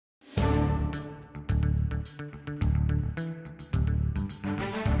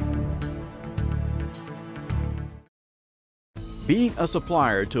Being a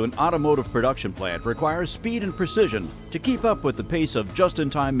supplier to an automotive production plant requires speed and precision to keep up with the pace of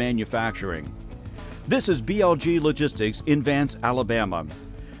just-in-time manufacturing. This is BLG Logistics in Vance, Alabama.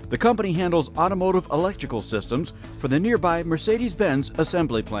 The company handles automotive electrical systems for the nearby Mercedes Benz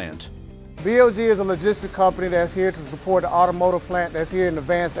assembly plant. BLG is a logistics company that's here to support the automotive plant that's here in the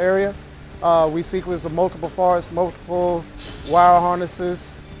Vance area. We sequence the multiple parts, multiple wire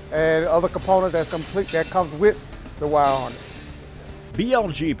harnesses, and other components that comes with the wire harnesses.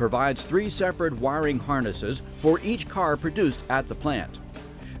 BLG provides 3 separate wiring harnesses for each car produced at the plant.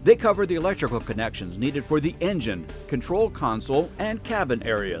 They cover the electrical connections needed for the engine, control console, and cabin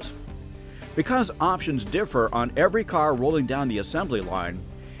areas. Because options differ on every car rolling down the assembly line,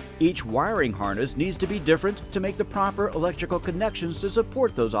 each wiring harness needs to be different to make the proper electrical connections to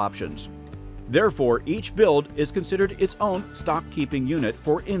support those options. Therefore, each build is considered its own stock-keeping unit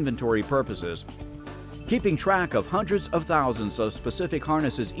for inventory purposes. Keeping track of hundreds of thousands of specific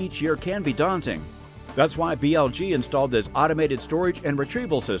harnesses each year can be daunting. That's why BLG installed this automated storage and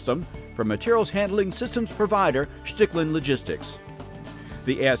retrieval system from materials handling systems provider Stickland Logistics.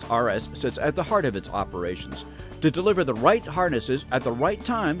 The ASRS sits at the heart of its operations to deliver the right harnesses at the right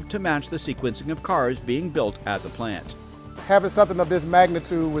time to match the sequencing of cars being built at the plant. Having something of this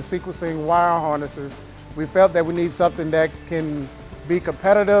magnitude with sequencing wire harnesses, we felt that we need something that can be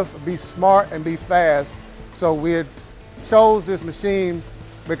competitive, be smart, and be fast. So we chose this machine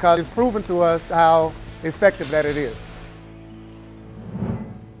because it's proven to us how effective that it is.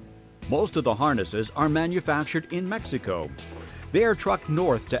 Most of the harnesses are manufactured in Mexico. They are trucked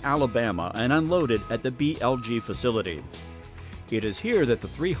north to Alabama and unloaded at the BLG facility. It is here that the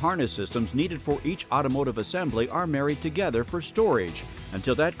 3 harness systems needed for each automotive assembly are married together for storage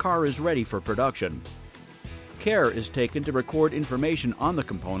until that car is ready for production. Care is taken to record information on the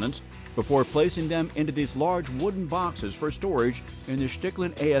components before placing them into these large wooden boxes for storage in the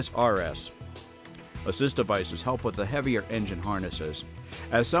Stickland ASRS. Assist devices help with the heavier engine harnesses,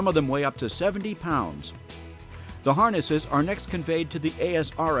 as some of them weigh up to 70 pounds. The harnesses are next conveyed to the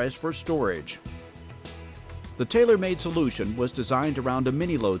ASRS for storage. The tailor-made solution was designed around a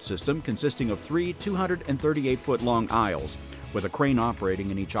mini-load system consisting of 3 238-foot-long aisles, with a crane operating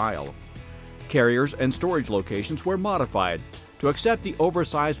in each aisle. Carriers and storage locations were modified to accept the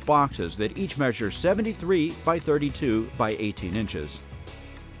oversized boxes that each measure 73 by 32 by 18 inches.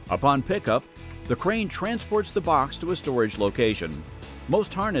 Upon pickup, the crane transports the box to a storage location.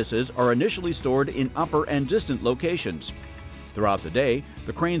 Most harnesses are initially stored in upper and distant locations. Throughout the day,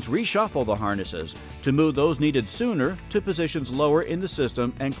 the cranes reshuffle the harnesses to move those needed sooner to positions lower in the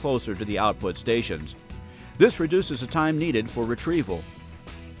system and closer to the output stations. This reduces the time needed for retrieval.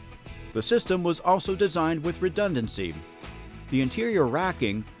 The system was also designed with redundancy. The interior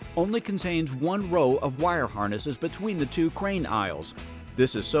racking only contains 1 row of wire harnesses between the 2 crane aisles.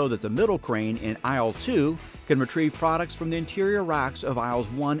 This is so that the middle crane in aisle 2 can retrieve products from the interior racks of aisles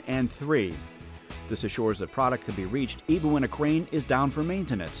 1 and 3. This assures that product can be reached even when a crane is down for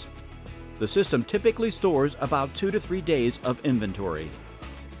maintenance. The system typically stores about 2 to 3 days of inventory.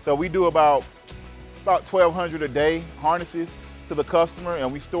 So we do about 1,200 a day harnesses to the customer,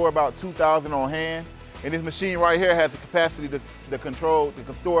 and we store about 2,000 on hand. And this machine right here has the capacity to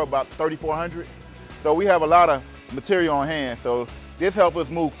store about 3,400. So we have a lot of material on hand. So this helps us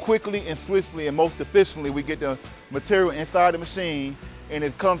move quickly and swiftly, and most efficiently. We get the material inside the machine and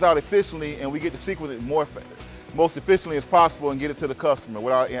it comes out efficiently, and we get to sequence it most efficiently as possible and get it to the customer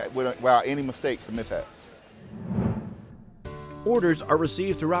without any mistakes or mishaps. Orders are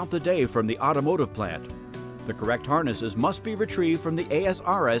received throughout the day from the automotive plant. The correct harnesses must be retrieved from the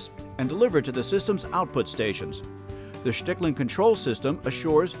ASRS and delivered to the system's output stations. The Stickland control system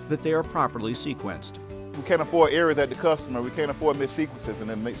assures that they are properly sequenced. We can't afford errors at the customer. We can't afford mis-sequences, and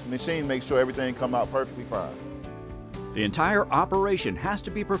the machine makes sure everything comes out perfectly fine. The entire operation has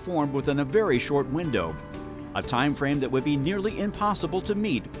to be performed within a very short window, a time frame that would be nearly impossible to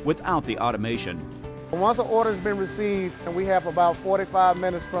meet without the automation. Once an order has been received, and we have about 45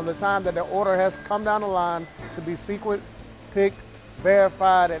 minutes from the time that the order has come down the line to be sequenced, picked,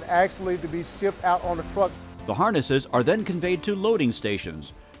 verified, and actually to be shipped out on the truck. The harnesses are then conveyed to loading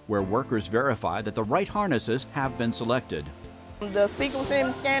stations, where workers verify that the right harnesses have been selected. The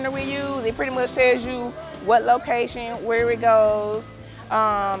sequencing scanner we use, it pretty much tells you what location, where it goes,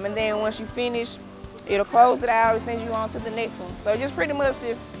 and then once you finish, it'll close it out and send you on to the next one. So it just pretty much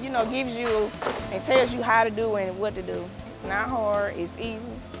just, gives you and tells you how to do and what to do. It's not hard, it's easy.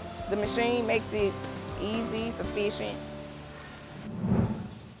 The machine makes it easy, sufficient.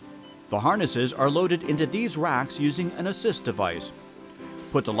 The harnesses are loaded into these racks using an assist device.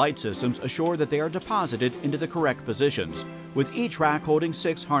 Put-to-light systems assure that they are deposited into the correct positions, with each rack holding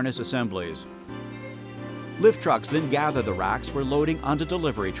 6 harness assemblies. Lift trucks then gather the racks for loading onto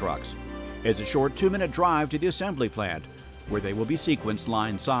delivery trucks. It's a short 2-minute drive to the assembly plant, where they will be sequenced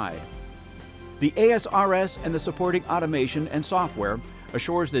line-side. The ASRS and the supporting automation and software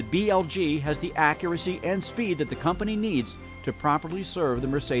assures that BLG has the accuracy and speed that the company needs to properly serve the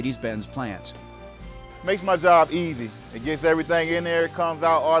Mercedes Benz plant. Makes my job easy. It gets everything in there, it comes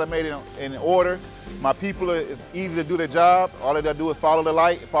out automated in order. My people, it's easy to do their job. All they gotta do is follow the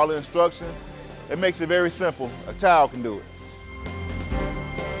light, follow the instructions. It makes it very simple. A child can do it.